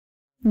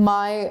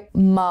My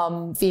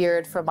mom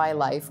feared for my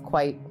life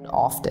quite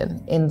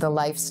often in the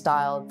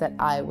lifestyle that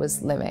I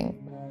was living.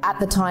 At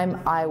the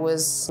time, I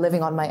was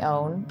living on my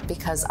own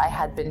because I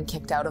had been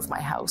kicked out of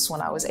my house when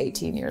I was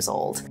 18 years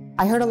old.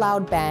 I heard a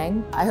loud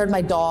bang. I heard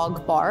my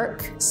dog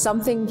bark.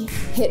 Something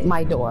hit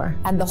my door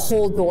and the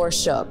whole door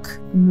shook.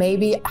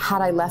 Maybe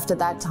had I left at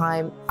that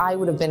time, I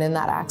would have been in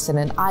that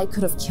accident. I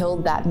could have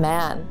killed that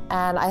man.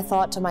 And I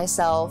thought to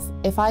myself,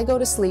 if I go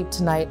to sleep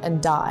tonight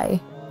and die,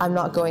 I'm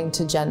not going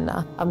to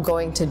Jannah, I'm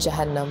going to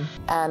Jahannam.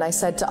 And I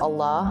said to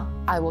Allah,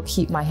 I will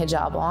keep my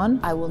hijab on.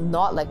 I will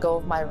not let go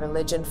of my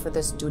religion for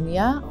this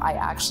dunya. I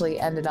actually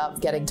ended up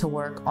getting to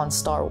work on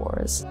Star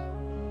Wars.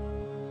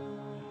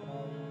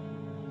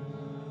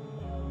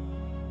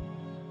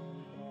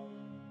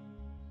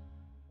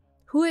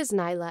 Who is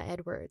Nyla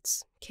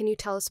Edwards? Can you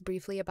tell us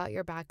briefly about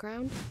your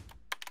background?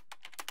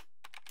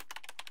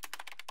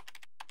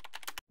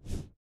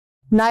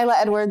 Nyla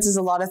Edwards is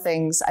a lot of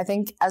things. I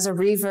think as a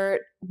revert,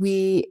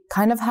 we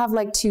kind of have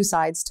like two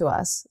sides to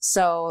us.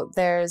 So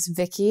there's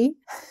Vicky,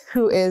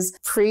 who is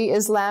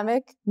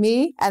pre-Islamic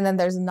me, and then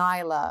there's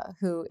Nyla,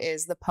 who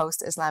is the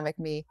post-Islamic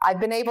me. I've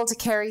been able to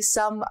carry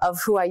some of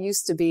who I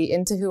used to be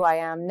into who I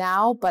am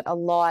now, but a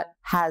lot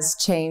has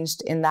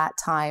changed in that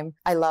time.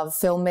 I love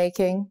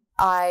filmmaking.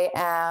 I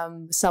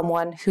am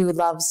someone who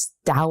loves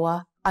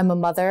dawah. I'm a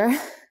mother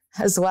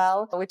as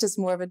well, which is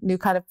more of a new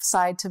kind of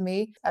side to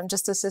me. I'm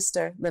just a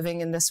sister living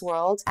in this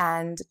world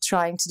and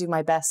trying to do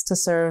my best to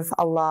serve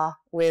Allah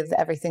with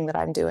everything that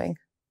I'm doing.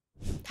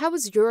 How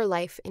was your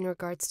life in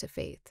regards to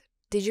faith?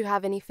 Did you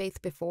have any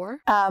faith before?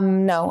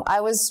 No, I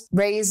was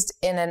raised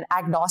in an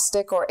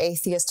agnostic or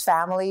atheist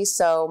family.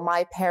 So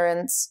my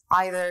parents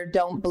either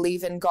don't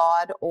believe in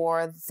God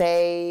or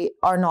they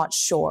are not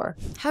sure.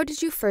 How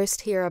did you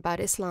first hear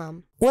about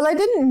Islam? Well, I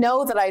didn't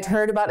know that I'd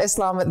heard about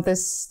Islam at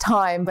this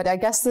time, but I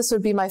guess this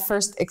would be my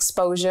first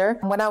exposure.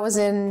 When I was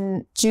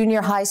in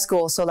junior high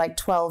school, so like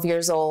 12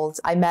 years old,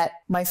 I met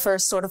my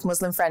first sort of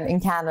Muslim friend in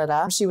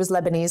Canada. She was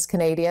Lebanese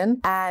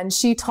Canadian, and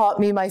she taught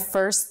me my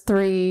first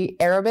 3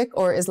 Arabic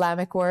or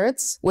Islamic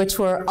words, which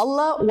were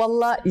Allah,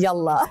 Wallah,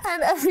 Yallah.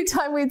 And every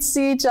time we'd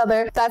see each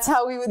other, that's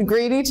how we would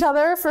greet each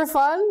other for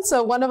fun.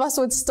 So one of us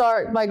would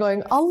start by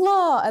going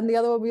Allah, and the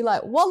other would be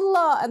like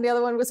Wallah, and the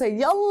other one would say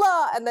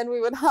Yallah, and then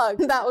we would hug.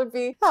 That would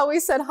be how we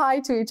said hi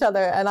to each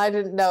other. And I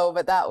didn't know,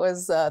 but that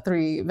was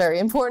 3 very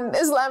important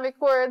Islamic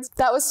words.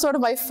 That was sort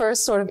of my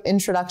first sort of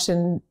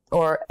introduction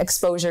or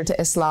exposure to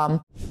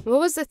Islam.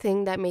 What was the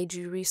thing that made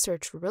you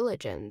research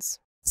religions?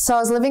 So I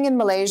was living in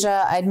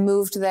Malaysia. I'd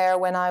moved there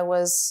when I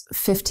was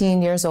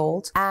 15 years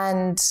old.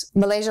 And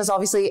Malaysia is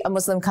obviously a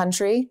Muslim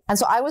country. And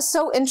so I was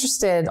so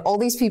interested. All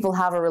these people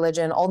have a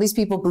religion. All these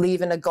people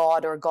believe in a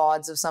god or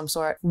gods of some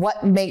sort.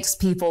 What makes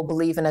people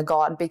believe in a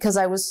god? Because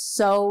I was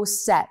so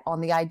set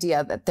on the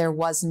idea that there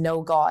was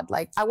no God.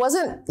 Like, I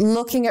wasn't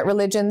looking at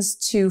religions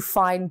to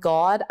find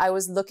God. I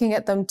was looking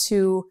at them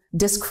to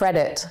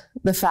discredit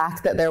the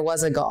fact that there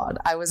was a God.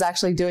 I was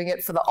actually doing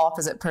it for the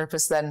opposite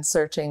purpose than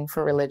searching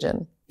for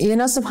religion. You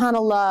know,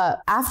 subhanAllah,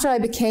 after I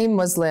became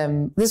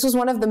Muslim, this was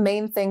one of the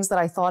main things that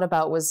I thought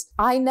about was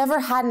I never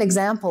had an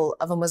example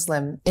of a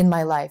Muslim in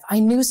my life. I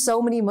knew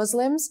so many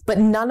Muslims, but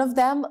none of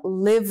them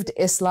lived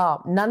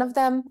Islam. None of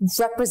them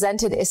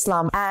represented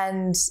Islam.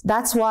 And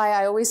that's why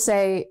I always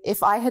say,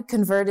 if I had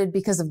converted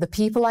because of the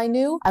people I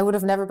knew, I would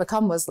have never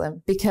become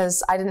Muslim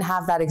because I didn't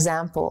have that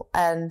example.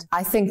 And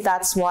I think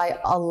that's why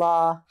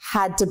Allah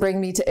had to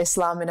bring me to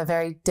Islam in a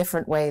very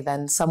different way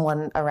than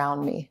someone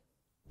around me.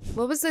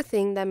 What was the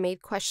thing that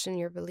made question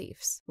your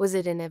beliefs? Was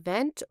it an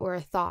event or a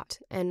thought?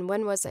 And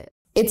when was it?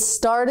 It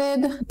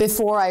started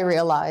before I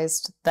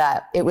realized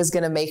that it was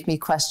going to make me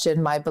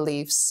question my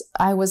beliefs.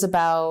 I was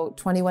about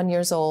 21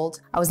 years old.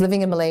 I was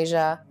living in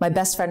Malaysia. My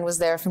best friend was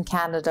there from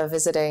Canada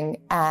visiting,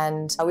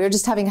 and we were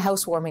just having a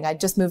housewarming. I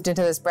just moved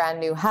into this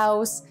brand new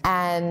house,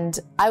 and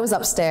I was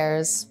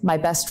upstairs. My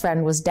best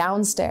friend was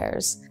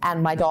downstairs,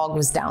 and my dog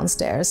was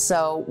downstairs.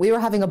 So we were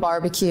having a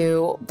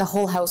barbecue. The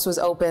whole house was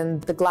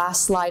open. The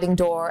glass sliding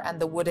door and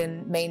the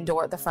wooden main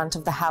door at the front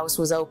of the house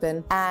was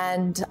open.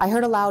 And I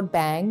heard a loud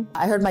bang.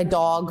 I heard my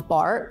dog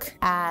bark,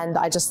 and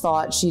I just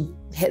thought she'd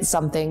hit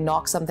something,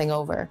 knock something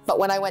over. But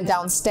when I went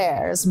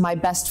downstairs, my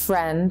best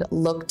friend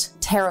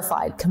looked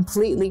terrified,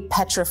 completely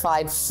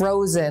petrified,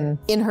 frozen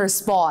in her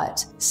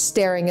spot,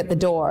 staring at the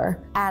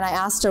door. And I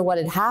asked her what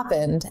had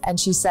happened, and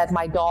she said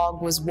my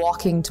dog was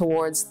walking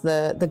towards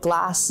the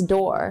glass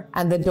door,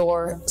 and the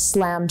door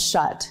slammed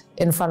shut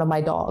in front of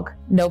my dog.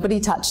 Nobody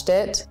touched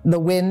it. The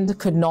wind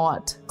could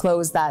not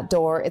close that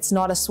door. It's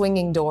not a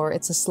swinging door,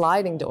 it's a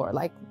sliding door.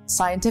 Like,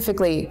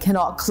 scientifically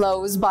cannot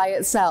close by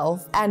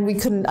itself, and we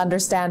couldn't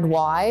understand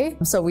why.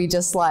 So we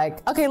just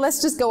like, okay,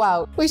 let's just go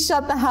out. We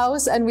shut the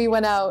house and we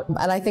went out,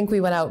 and I think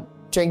we went out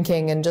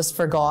drinking and just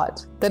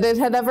forgot that it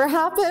had ever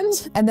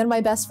happened. And then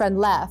my best friend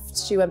left.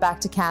 She went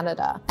back to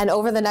Canada. And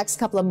over the next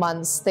couple of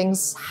months,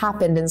 things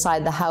happened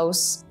inside the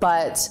house,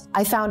 but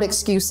I found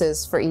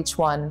excuses for each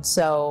one.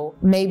 So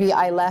maybe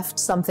I left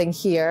something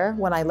here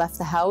when I left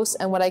the house,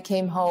 and when I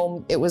came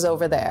home, it was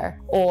over there.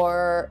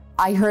 Or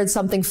I heard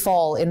something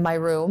fall in my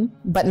room,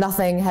 but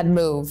nothing had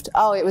moved.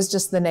 Oh, it was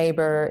just the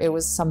neighbor. It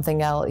was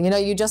something else. You know,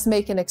 you just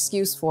make an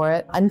excuse for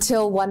it,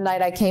 until one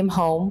night I came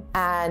home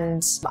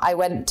and I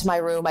went to my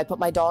room. I put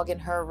my dog in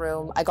her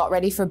room. I got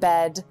ready for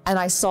bed and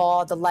I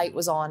saw the light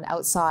was on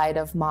outside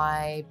of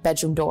my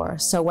bedroom door.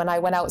 So when I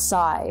went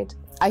outside,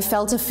 I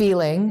felt a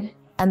feeling.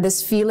 And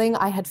this feeling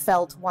I had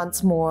felt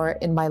once more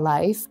in my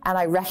life, and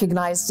I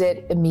recognized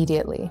it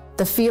immediately.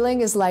 The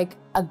feeling is like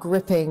a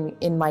gripping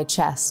in my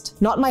chest,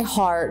 not my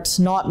heart,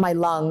 not my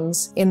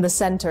lungs, in the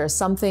center,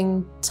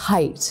 something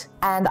tight.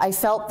 And I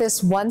felt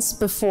this once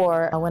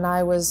before when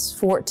I was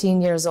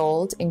 14 years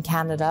old in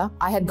Canada.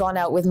 I had gone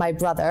out with my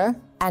brother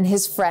and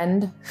his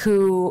friend,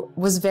 who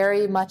was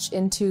very much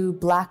into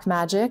black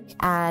magic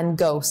and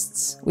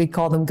ghosts. We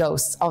call them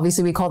ghosts.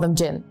 Obviously we call them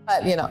jinn,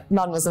 but you know,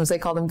 non-Muslims, they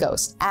call them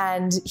ghosts.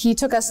 And he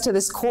took us to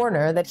this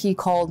corner that he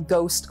called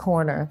Ghost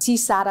Corner. He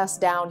sat us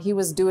down. He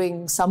was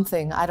doing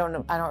something. I don't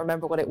know. I don't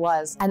remember what it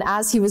was. And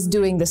as he was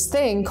doing this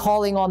thing,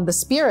 calling on the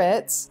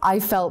spirits,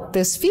 I felt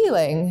this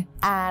feeling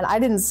and I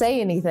didn't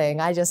say anything.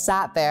 I just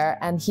sat there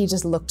and he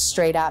just looked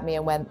straight at me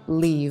and went,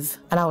 "Leave."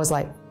 And I was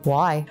like,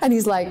 "Why?" And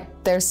he's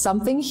like, "There's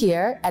something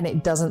here and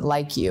it doesn't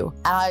like you."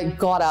 And I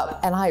got up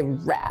and I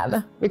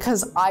ran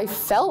because I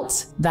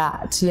felt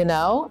that, you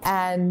know,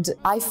 and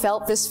I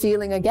felt this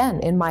feeling again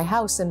in my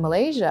house in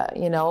Malaysia,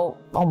 you know,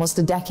 almost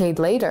a decade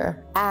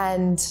later.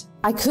 And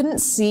I couldn't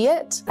see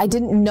it. I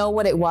didn't know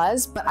what it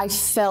was, but I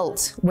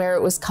felt where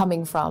it was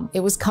coming from.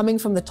 It was coming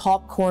from the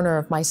top corner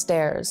of my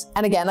stairs.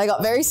 And again, I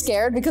got very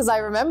scared because I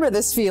remember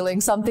this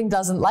feeling, something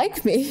doesn't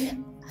like me.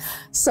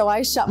 So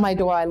I shut my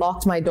door, I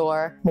locked my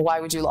door. Well, why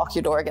would you lock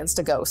your door against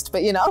a ghost?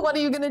 But you know, what are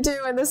you gonna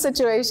do in this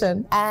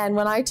situation? And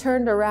when I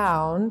turned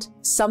around,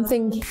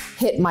 something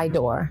hit my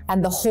door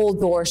and the whole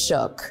door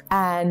shook.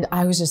 And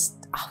I was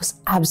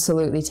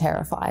absolutely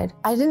terrified.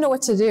 I didn't know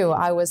what to do.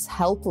 I was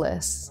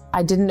helpless.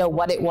 I didn't know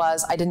what it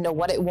was. I didn't know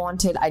what it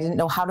wanted. I didn't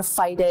know how to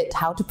fight it,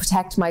 how to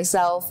protect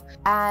myself.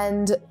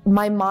 And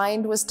my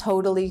mind was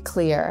totally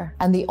clear.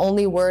 And the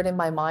only word in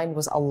my mind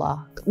was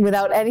Allah.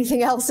 Without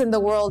anything else in the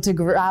world to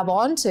grab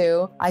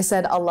onto, I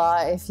said,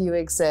 "Allah, if you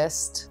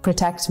exist,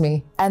 protect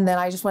me." And then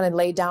I just went and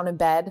laid down in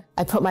bed.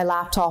 I put my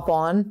laptop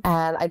on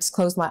and I just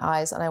closed my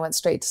eyes and I went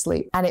straight to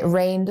sleep. And it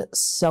rained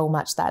so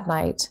much that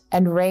night.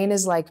 And rain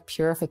is like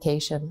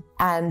purification.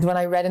 And when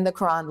I read in the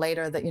Quran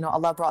later that, you know,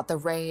 Allah brought the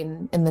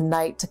rain in the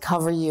night to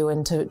cover you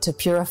and to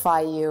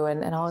purify you.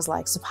 And I was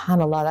like,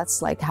 subhanAllah,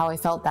 that's like how I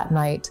felt that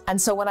night.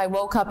 And so when I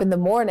woke up in the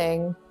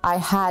morning, I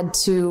had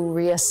to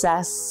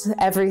reassess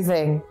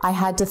everything. I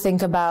had to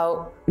think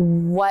about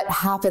what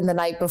happened the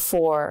night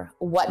before.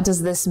 What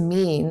does this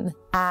mean?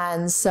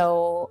 And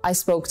so I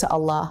spoke to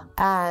Allah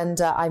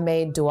and I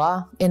made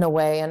dua in a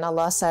way. And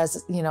Allah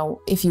says, you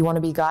know, if you want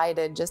to be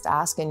guided, just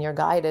ask and you're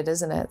guided,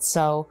 isn't it?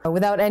 So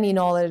without any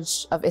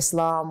knowledge of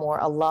Islam or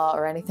Allah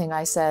or anything,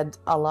 I said,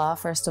 "Allah,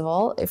 first of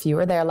all, if you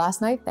were there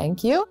last night,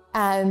 thank you.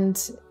 And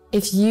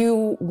if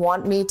you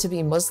want me to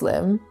be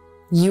Muslim,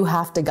 you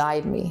have to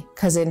guide me,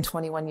 because in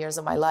 21 years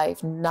of my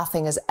life,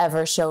 nothing has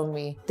ever shown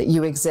me that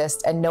you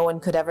exist and no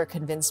one could ever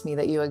convince me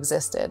that you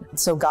existed.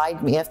 So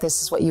guide me if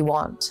this is what you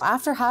want."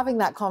 After having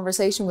that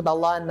conversation with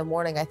Allah in the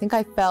morning, I think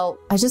I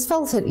just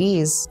felt at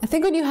ease. I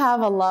think when you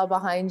have Allah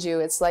behind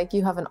you, it's like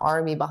you have an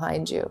army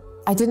behind you.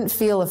 I didn't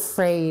feel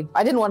afraid.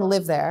 I didn't want to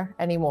live there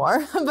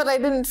anymore, but I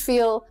didn't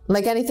feel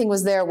like anything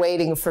was there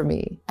waiting for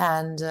me.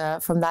 And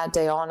from that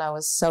day on, I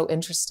was so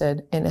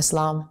interested in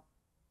Islam.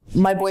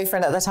 My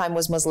boyfriend at the time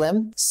was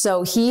Muslim,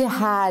 so he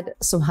had,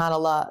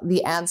 subhanAllah,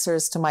 the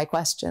answers to my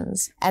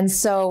questions. And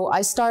so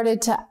I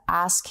started to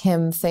ask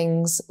him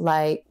things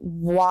like,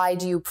 why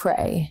do you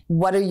pray?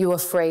 What are you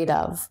afraid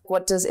of?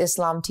 What does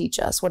Islam teach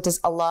us? What does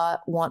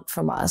Allah want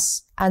from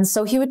us? And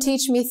so he would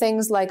teach me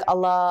things like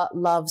Allah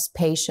loves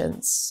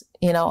patience.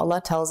 You know, Allah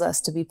tells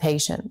us to be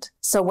patient.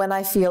 So when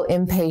I feel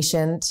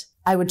impatient,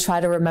 I would try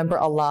to remember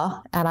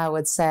Allah and I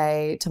would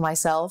say to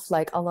myself,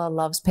 like, Allah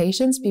loves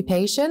patience, be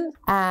patient.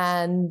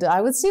 And I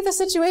would see the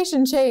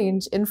situation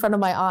change in front of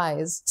my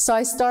eyes. So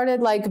I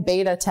started like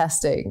beta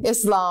testing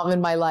Islam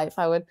in my life.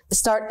 I would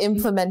start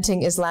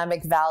implementing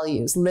Islamic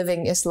values,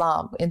 living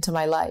Islam into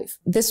my life.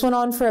 This went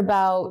on for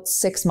about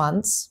 6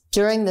 months.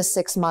 During the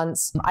 6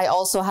 months, I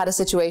also had a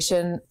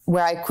situation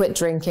where I quit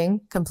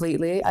drinking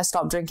completely. I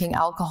stopped drinking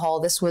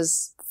alcohol. This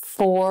was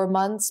 4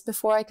 months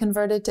before I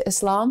converted to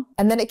Islam.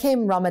 And then it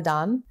came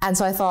Ramadan. And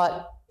so I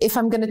thought, if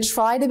I'm going to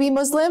try to be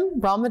Muslim,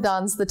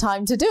 Ramadan's the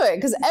time to do it,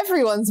 because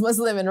everyone's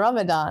Muslim in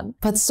Ramadan.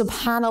 But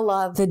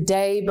subhanAllah, the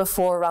day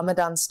before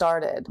Ramadan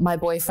started, my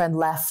boyfriend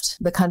left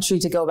the country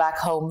to go back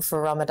home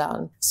for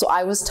Ramadan. So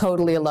I was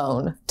totally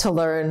alone to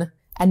learn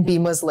and be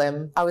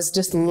Muslim. I was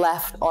just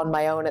left on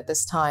my own at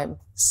this time.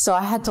 So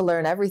I had to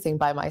learn everything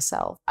by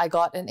myself. I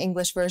got an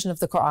English version of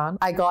the Quran.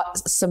 I got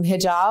some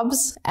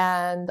hijabs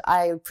and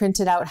I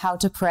printed out how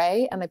to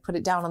pray and I put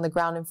it down on the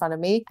ground in front of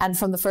me. And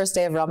from the first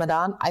day of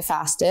Ramadan, I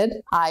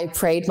fasted. I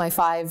prayed my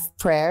 5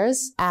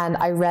 prayers and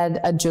I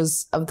read a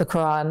juz of the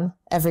Quran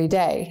every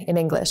day in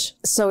English.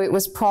 So it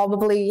was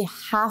probably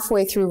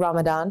halfway through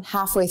Ramadan,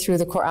 halfway through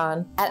the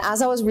Quran. And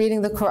as I was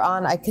reading the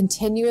Quran, I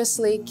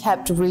continuously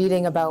kept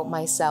reading about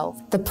myself.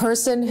 The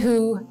person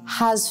who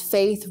has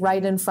faith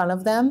right in front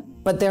of them,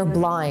 but they're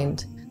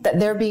blind, that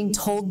they're being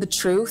told the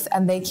truth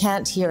and they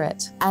can't hear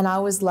it. And I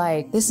was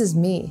like, this is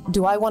me.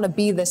 Do I want to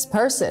be this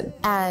person?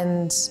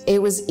 And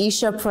it was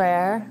Isha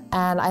prayer.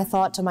 And I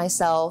thought to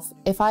myself,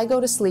 if I go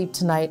to sleep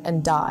tonight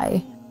and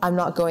die, I'm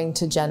not going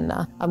to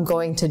Jannah, I'm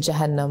going to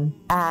Jahannam.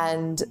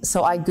 And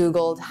so I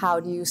Googled,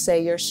 how do you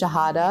say your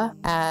Shahada?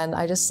 And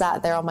I just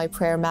sat there on my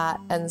prayer mat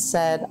and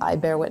said, I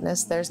bear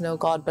witness there's no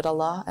God but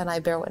Allah, and I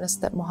bear witness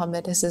that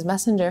Muhammad is his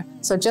messenger.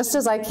 So just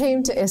as I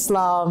came to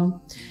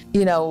Islam,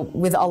 you know,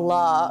 with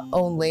Allah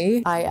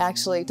only, I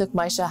actually took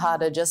my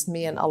Shahada, just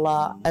me and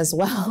Allah as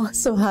well.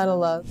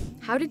 SubhanAllah.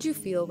 How did you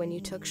feel when you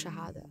took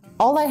Shahada?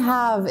 All I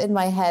have in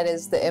my head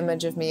is the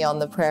image of me on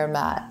the prayer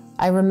mat.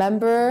 I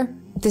remember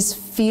this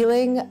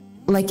feeling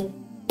like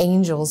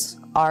angels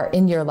are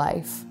in your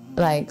life,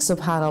 like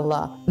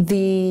SubhanAllah.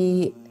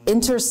 The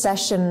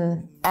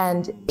intercession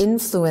and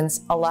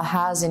influence Allah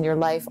has in your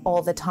life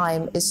all the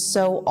time is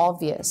so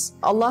obvious.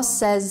 Allah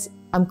says,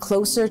 I'm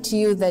closer to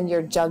you than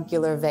your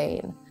jugular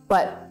vein.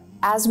 But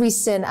as we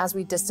sin, as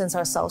we distance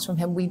ourselves from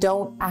Him, we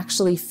don't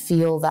actually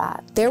feel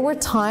that. There were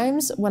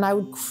times when I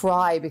would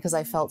cry because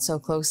I felt so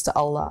close to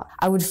Allah.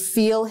 I would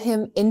feel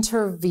Him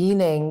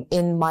intervening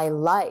in my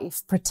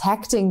life,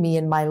 protecting me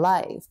in my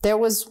life. There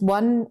was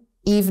one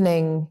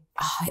evening,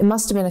 it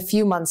must have been a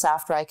few months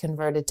after I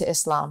converted to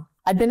Islam.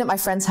 I'd been at my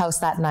friend's house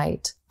that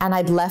night and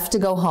I'd left to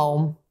go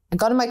home. I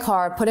got in my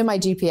car, put in my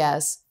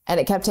GPS, and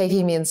it kept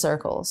taking me in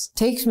circles.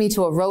 Takes me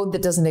to a road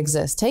that doesn't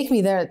exist. Take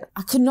me there.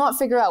 I could not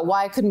figure out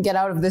why I couldn't get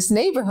out of this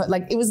neighborhood.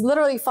 Like, it was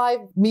literally 5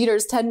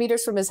 meters, 10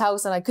 meters from his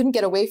house, and I couldn't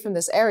get away from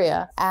this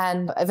area.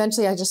 And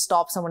eventually I just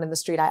stopped someone in the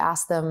street. I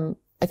asked them,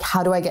 like,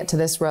 how do I get to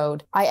this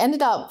road? I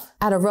ended up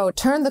at a road,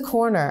 turned the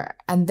corner,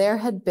 and there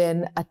had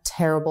been a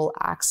terrible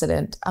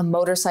accident. A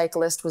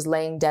motorcyclist was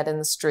laying dead in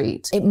the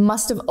street. It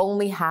must have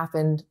only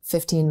happened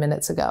 15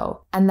 minutes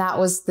ago. And that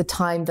was the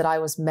time that I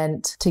was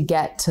meant to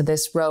get to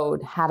this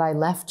road had I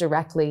left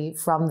directly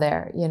from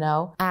there, you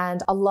know?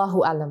 And Allahu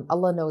Alam,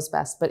 Allah knows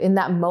best. But in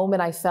that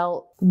moment, I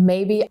felt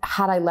maybe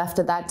had I left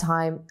at that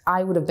time,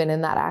 I would have been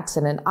in that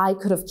accident. I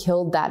could have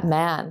killed that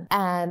man.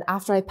 And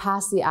after I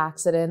passed the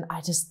accident, I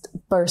just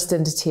burst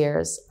into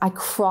tears. I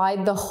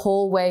cried the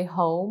whole way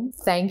home,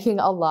 thanking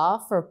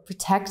Allah for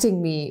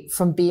protecting me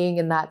from being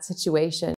in that situation.